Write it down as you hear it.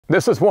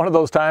This is one of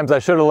those times I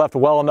should have left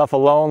well enough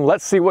alone.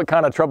 Let's see what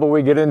kind of trouble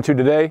we get into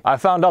today. I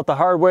found out the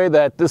hard way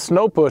that this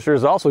snow pusher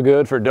is also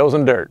good for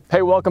dozing dirt.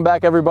 Hey, welcome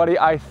back everybody.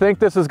 I think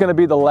this is gonna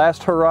be the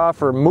last hurrah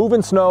for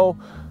moving snow.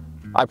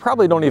 I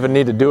probably don't even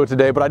need to do it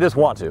today, but I just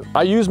want to.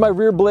 I used my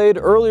rear blade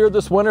earlier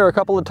this winter a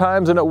couple of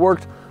times and it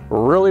worked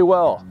really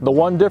well. The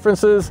one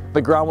difference is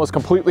the ground was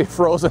completely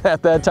frozen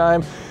at that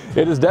time.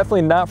 It is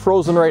definitely not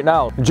frozen right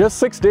now. Just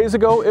 6 days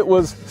ago, it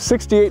was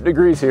 68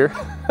 degrees here.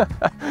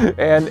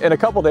 And in a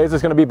couple days,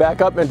 it's gonna be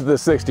back up into the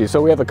 60s.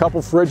 So we have a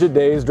couple frigid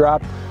days,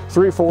 dropped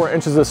 3-4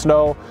 inches of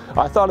snow.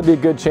 I thought it'd be a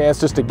good chance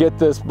just to get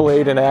this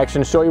blade in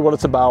action, show you what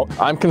it's about.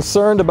 I'm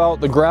concerned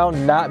about the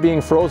ground not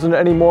being frozen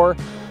anymore.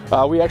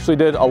 We actually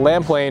did a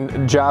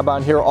lamplane job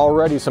on here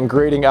already, some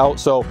grading out,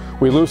 so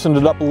we loosened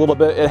it up a little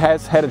bit. It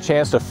has had a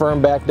chance to firm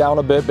back down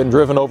a bit, been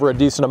driven over a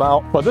decent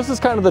amount. But this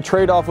is kind of the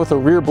trade-off with a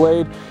rear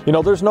blade. You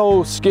know, there's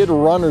no skid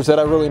runners that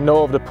I really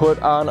know of to put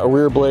on a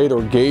rear blade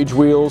or gauge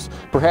wheels.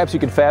 Perhaps you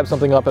could fab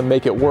something up and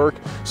make it work.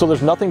 So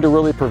there's nothing to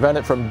really prevent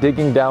it from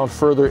digging down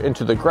further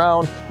into the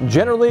ground.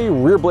 Generally,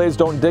 rear blades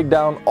don't dig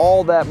down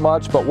all that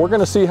much, but we're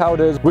gonna see how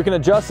it is. We can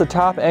adjust the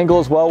top angle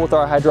as well with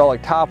our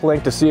hydraulic top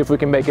link to see if we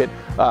can make it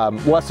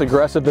less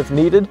aggressive if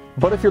needed.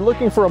 But if you're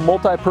looking for a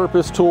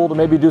multi-purpose tool to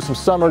maybe do some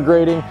summer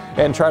grading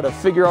and try to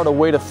figure out a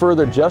way to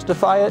further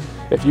justify it,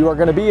 if you are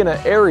going to be in an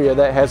area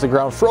that has the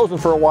ground frozen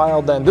for a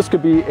while, then this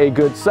could be a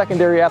good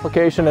secondary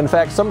application. In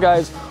fact, some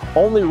guys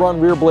only run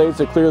rear blades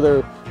to clear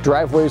their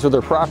driveways or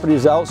their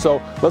properties out,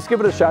 so let's give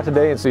it a shot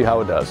today and see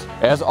how it does.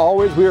 As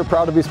always, we are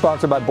proud to be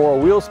sponsored by Bora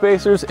Wheel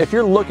Spacers. If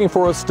you're looking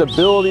for a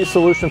stability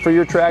solution for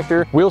your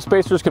tractor, wheel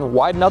spacers can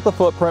widen out the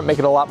footprint, make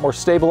it a lot more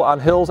stable on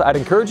hills. I'd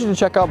encourage you to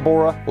check out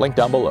Bora, link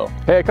down below.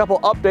 Hey, a couple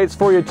updates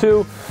for you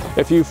too.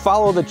 If you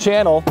follow the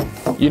channel,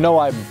 you know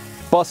I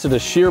busted a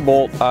shear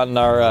bolt on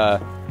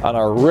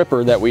our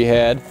ripper that we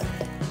had.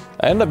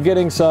 I ended up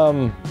getting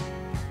some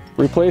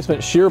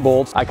replacement shear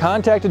bolts. I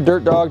contacted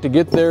Dirt Dog to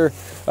get their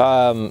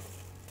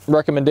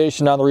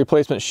recommendation on the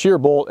replacement shear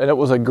bolt, and it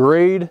was a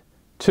grade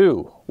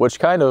 2, which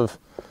kind of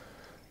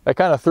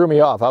threw me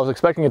off. I was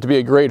expecting it to be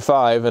a grade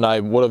 5, and I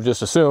would have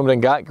just assumed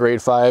and got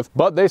grade 5,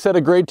 but they said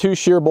a grade 2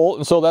 shear bolt,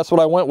 and so that's what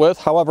I went with.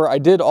 However, I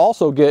did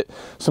also get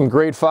some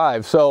grade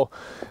 5. So,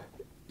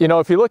 you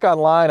know, if you look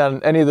online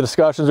on any of the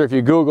discussions, or if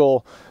you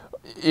Google,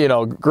 you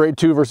know, grade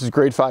 2 versus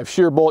grade 5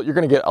 shear bolt, you're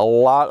going to get a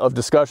lot of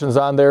discussions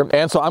on there.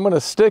 And so I'm going to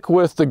stick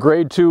with the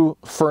grade 2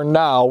 for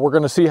now. We're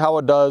going to see how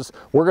it does.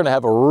 We're going to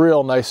have a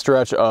real nice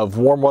stretch of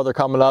warm weather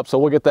coming up, so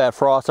we'll get that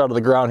frost out of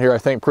the ground here, I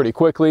think, pretty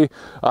quickly,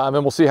 and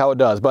we'll see how it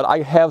does. But I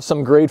have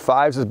some grade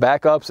 5s as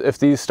backups if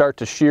these start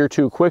to shear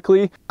too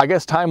quickly. I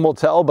guess time will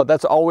tell, but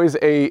that's always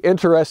a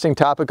interesting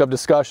topic of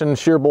discussion.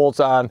 Shear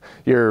bolts on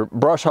your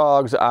brush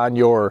hogs, on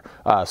your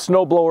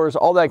snow blowers,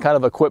 all that kind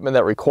of equipment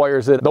that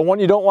requires it. The one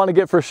you don't want to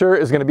get for sure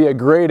is going to be a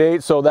grade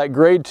 8, so that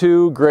grade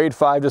 2, grade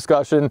 5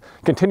 discussion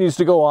continues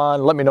to go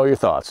on. Let me know your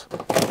thoughts.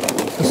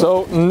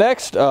 So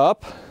next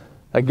up,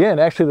 again,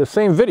 actually the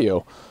same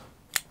video.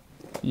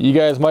 You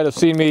guys might have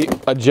seen me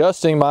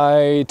adjusting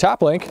my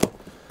top link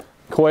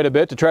quite a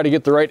bit to try to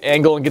get the right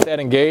angle and get that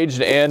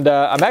engaged, and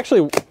I'm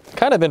actually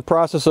kind of in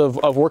process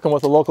of working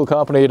with a local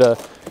company to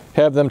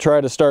have them try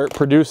to start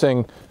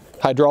producing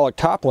hydraulic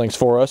top links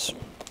for us.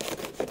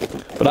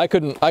 But I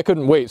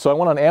couldn't wait, so I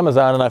went on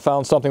Amazon and I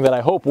found something that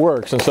I hope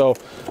works, and so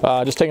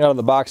just taking it out of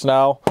the box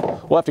now.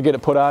 We'll have to get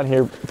it put on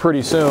here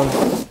pretty soon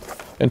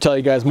and tell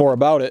you guys more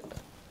about it.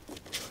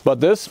 But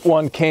this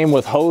one came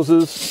with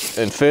hoses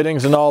and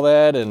fittings and all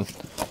that, and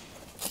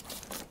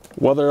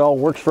whether it all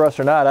works for us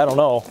or not, I don't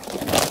know.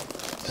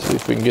 Let's see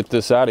if we can get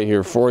this out of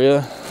here for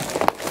you.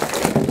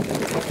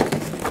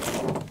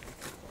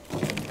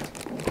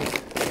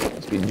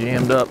 Must be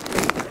jammed up,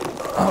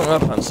 hung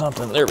up on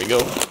something. There we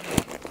go.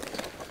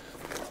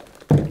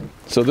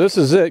 So this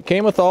is it.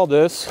 Came with all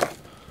this.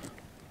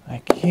 I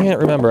can't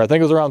remember. I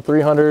think it was around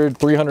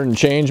 300 and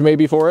change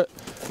maybe for it.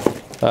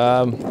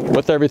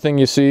 With everything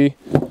you see.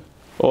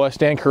 Oh, I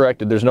stand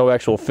corrected. There's no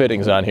actual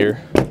fittings on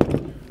here.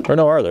 Or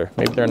no, are there?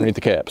 Maybe they're underneath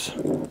the caps.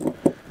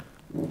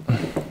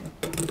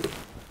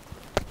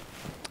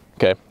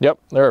 Okay, yep,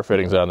 there are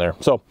fittings on there.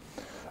 So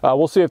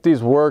we'll see if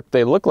these work.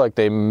 They look like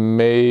they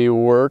may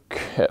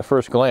work at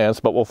first glance,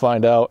 but we'll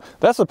find out.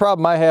 That's the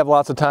problem I have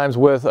lots of times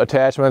with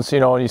attachments, you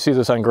know, and you see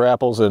this on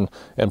grapples and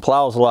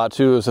plows a lot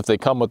too, is if they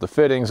come with the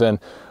fittings, and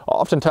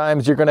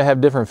oftentimes you're going to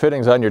have different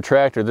fittings on your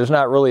tractor. There's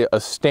not really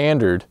a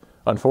standard,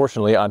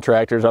 unfortunately, on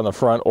tractors on the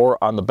front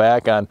or on the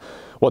back on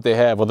what they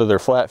have, whether they're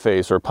flat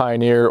face or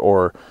Pioneer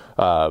or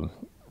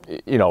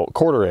you know,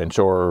 1/4 inch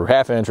or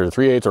 1/2 inch or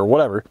 3/8 or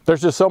whatever.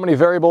 There's just so many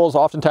variables.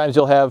 Oftentimes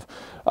you'll have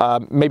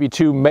maybe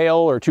 2 male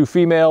or 2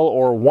 female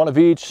or 1 of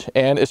each,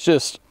 and it's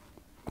just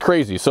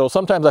crazy. So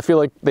sometimes I feel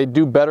like they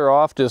do better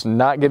off just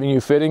not giving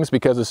you fittings,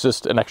 because it's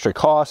just an extra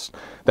cost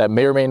that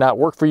may or may not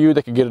work for you.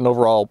 They could get an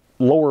overall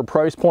lower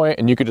price point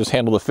and you could just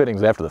handle the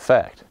fittings after the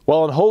fact.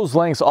 Well, and hose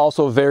lengths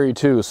also vary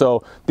too.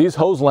 So these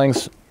hose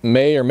lengths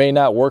may or may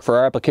not work for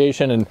our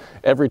application, and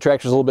every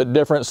tractor is a little bit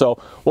different.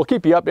 So we'll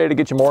keep you updated,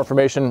 get you more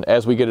information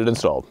as we get it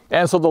installed.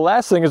 And so the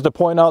last thing is to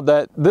point out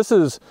that this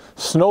is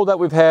snow that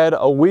we've had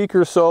a week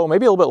or so,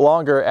 maybe a little bit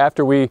longer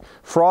after we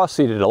frost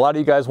seeded. A lot of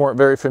you guys weren't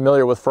very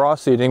familiar with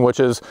frost seeding, which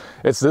is,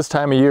 it's this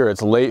time of year.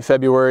 It's late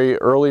February,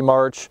 early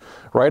March,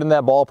 right in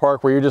that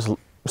ballpark where you're just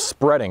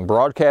spreading,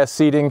 broadcast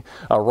seeding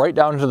right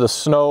down into the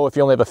snow. If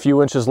you only have a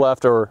few inches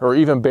left, or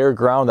even bare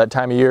ground that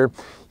time of year,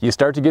 you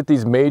start to get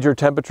these major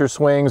temperature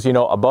swings, you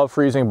know, above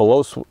freezing,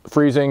 below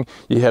freezing.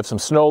 You have some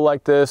snow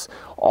like this.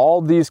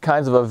 All these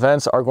kinds of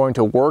events are going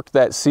to work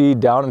that seed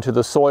down into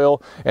the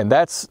soil, and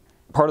that's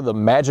part of the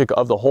magic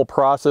of the whole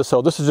process.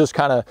 So this is just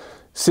kind of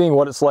seeing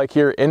what it's like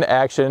here in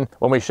action.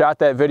 When we shot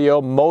that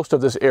video, most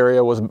of this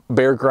area was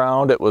bare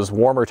ground. It was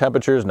warmer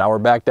temperatures. Now we're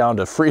back down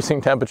to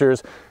freezing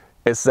temperatures.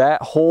 It's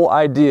that whole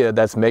idea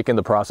that's making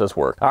the process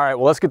work. All right,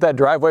 well, let's get that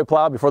driveway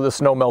plowed before the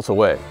snow melts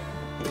away.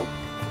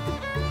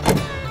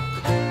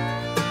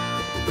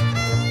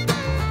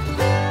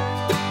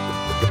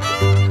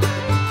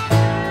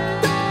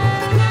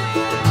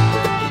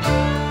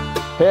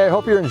 Hey, I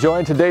hope you're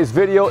enjoying today's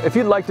video. If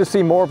you'd like to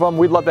see more of them,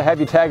 we'd love to have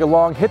you tag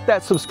along. Hit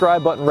that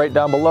subscribe button right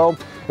down below.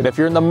 And if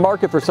you're in the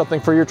market for something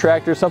for your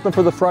tractor, something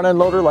for the front end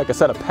loader, like a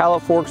set of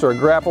pallet forks or a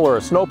grapple or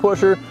a snow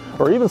pusher,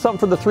 or even something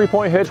for the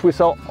 3-point hitch, we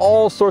sell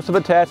all sorts of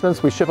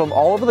attachments. We ship them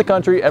all over the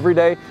country every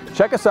day.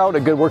 Check us out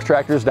at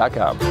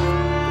goodworkstractors.com.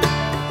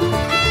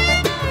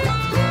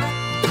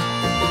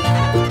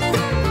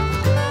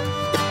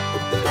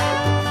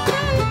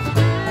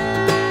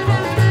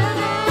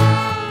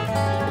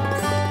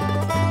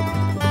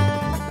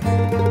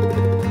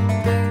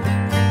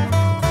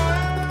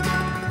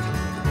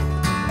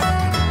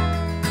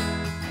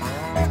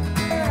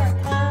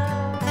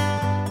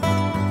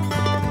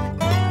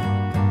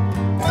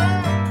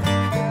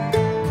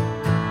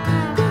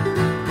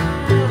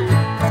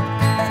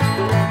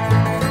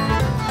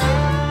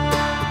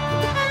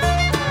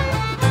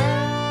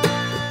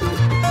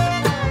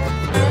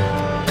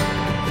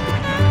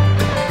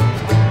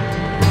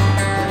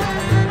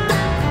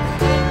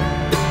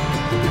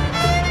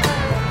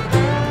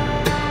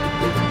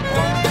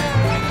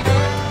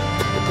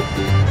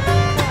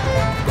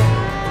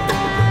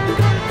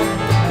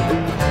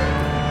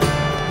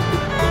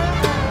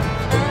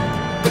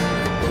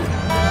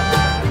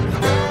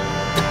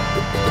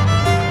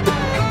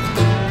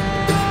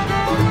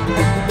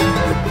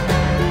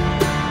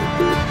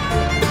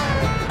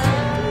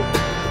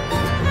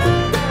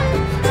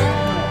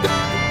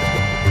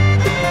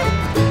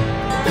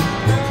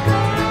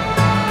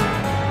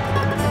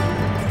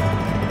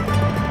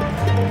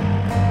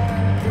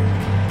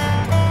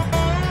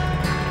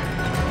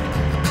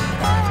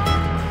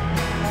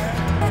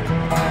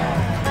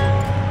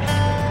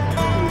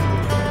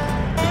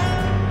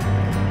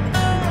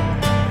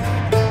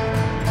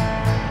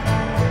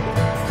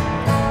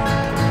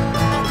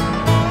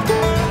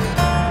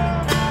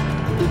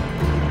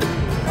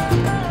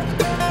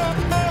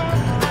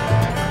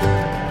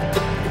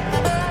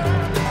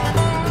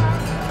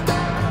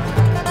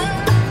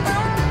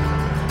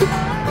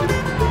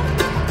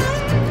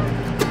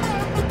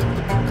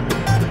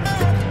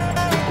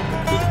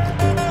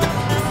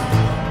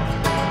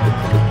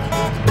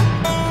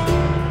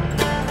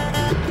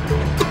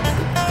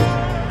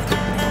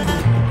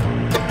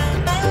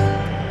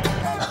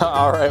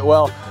 All right,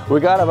 well, we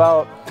got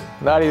about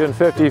not even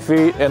 50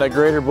 feet, and a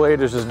grader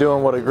blade is just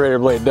doing what a grader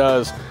blade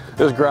does.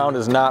 This ground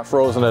is not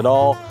frozen at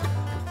all.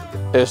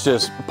 It's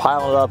just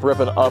piling it up,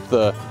 ripping up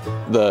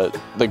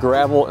the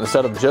gravel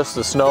instead of just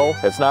the snow.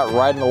 It's not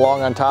riding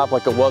along on top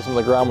like it was when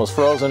the ground was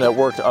frozen. It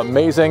worked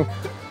amazing.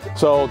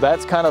 So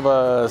that's kind of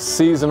a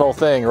seasonal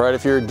thing, right?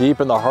 If you're deep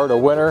in the heart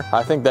of winter,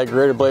 I think that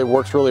grader blade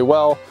works really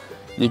well.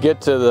 You get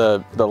to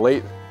the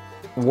late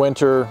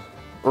winter,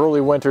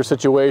 early winter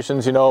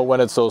situations, you know, when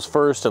it's those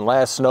first and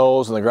last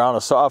snows and the ground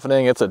is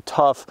softening, it's a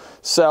tough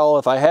sell.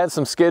 If I had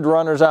some skid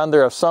runners on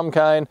there of some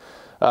kind,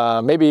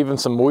 maybe even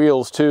some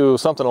wheels too,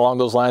 something along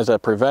those lines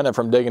that prevent it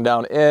from digging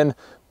down in,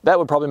 that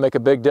would probably make a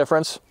big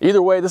difference.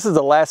 Either way, this is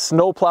the last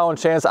snow plowing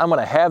chance I'm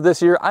gonna have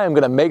this year. I am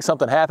gonna make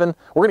something happen.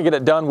 We're gonna get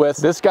it done with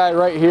this guy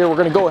right here. We're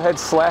gonna go ahead,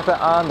 slap it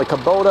on the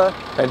Kubota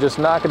and just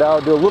knock it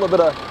out, do a little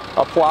bit of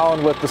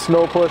plowing with the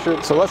snow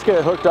pusher. So let's get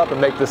it hooked up and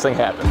make this thing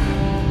happen.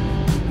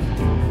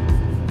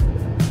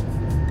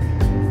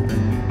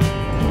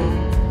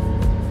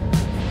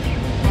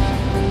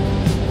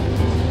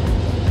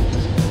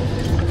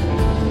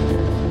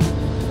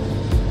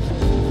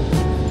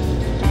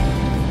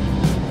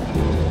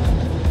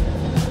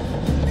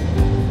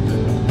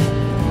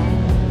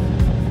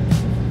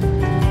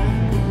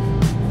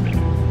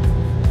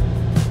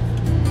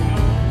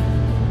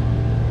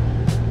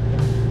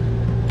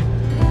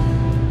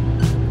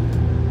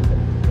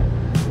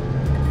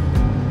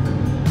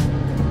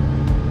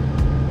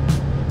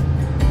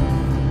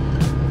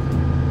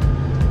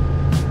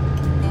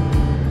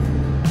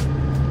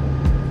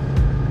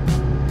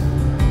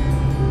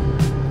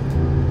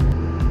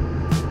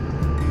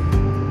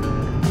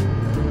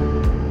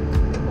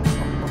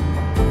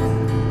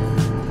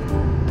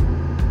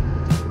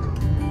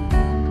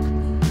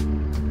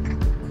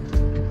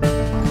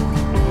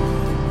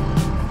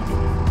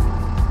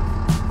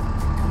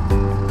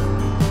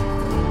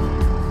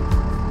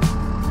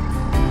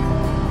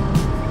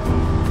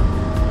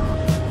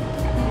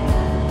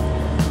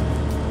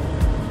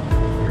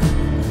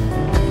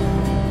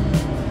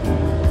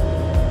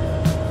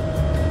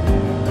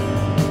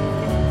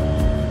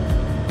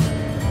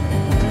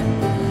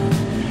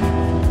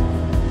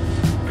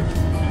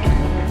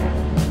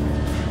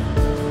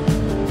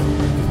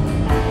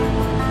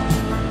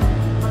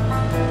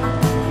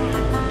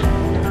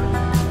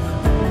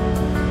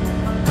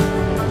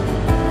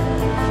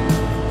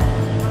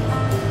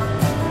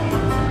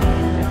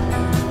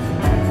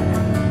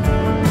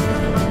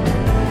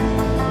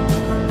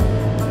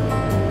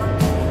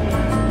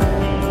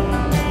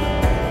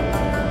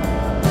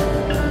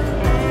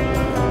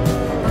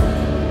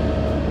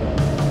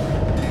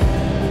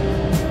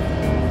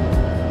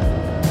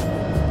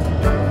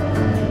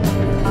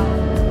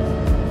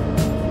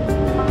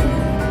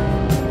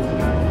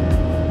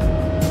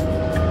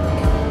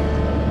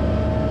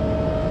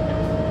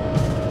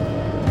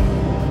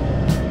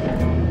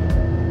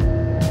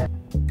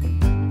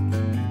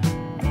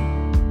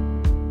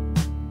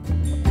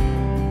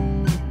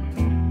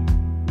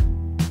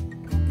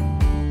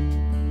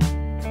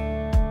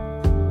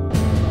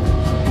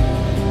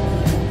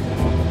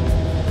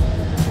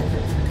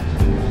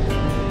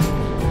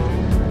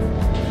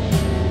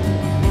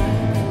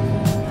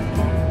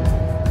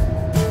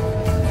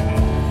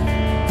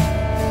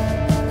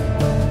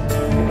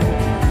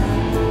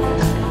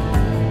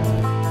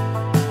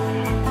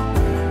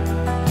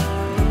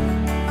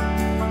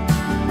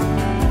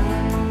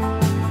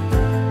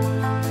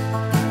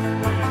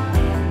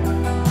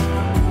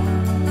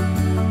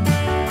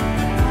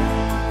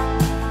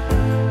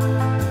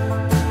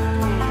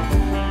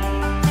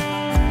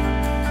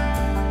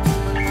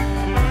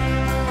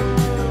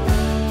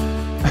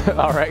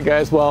 All right,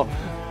 guys, well,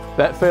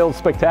 that failed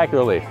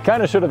spectacularly.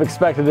 Kind of should have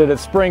expected it.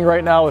 It's spring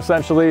right now,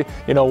 essentially.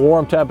 You know,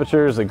 warm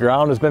temperatures, the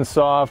ground has been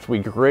soft. We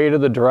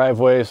graded the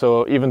driveway,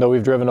 so even though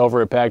we've driven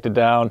over it, packed it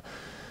down,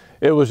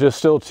 it was just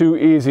still too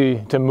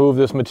easy to move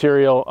this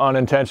material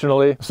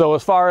unintentionally. So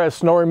as far as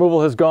snow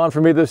removal has gone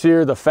for me this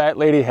year, the fat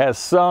lady has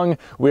sung.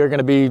 We are going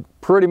to be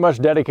pretty much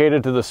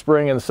dedicated to the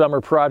spring and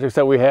summer projects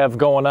that we have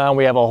going on.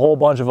 We have a whole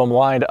bunch of them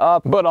lined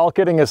up, but all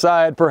kidding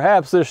aside,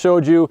 perhaps this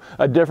showed you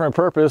a different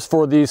purpose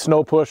for the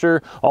snow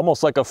pusher,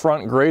 almost like a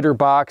front grader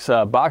box,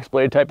 box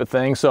blade type of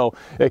thing. So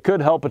it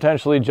could help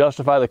potentially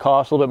justify the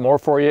cost a little bit more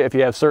for you if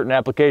you have certain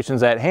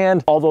applications at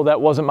hand, although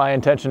that wasn't my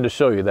intention to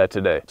show you that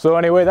today. So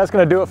anyway, that's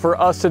going to do it for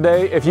us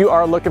today. If you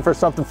are looking for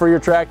something for your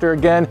tractor,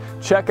 again,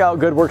 check out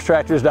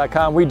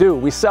goodworkstractors.com.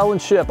 We sell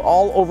and ship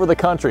all over the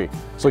country,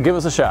 so give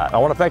us a shot. I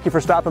want to thank you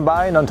for stopping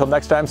by, and until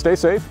next time, stay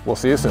safe. We'll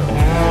see you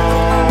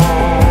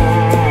soon.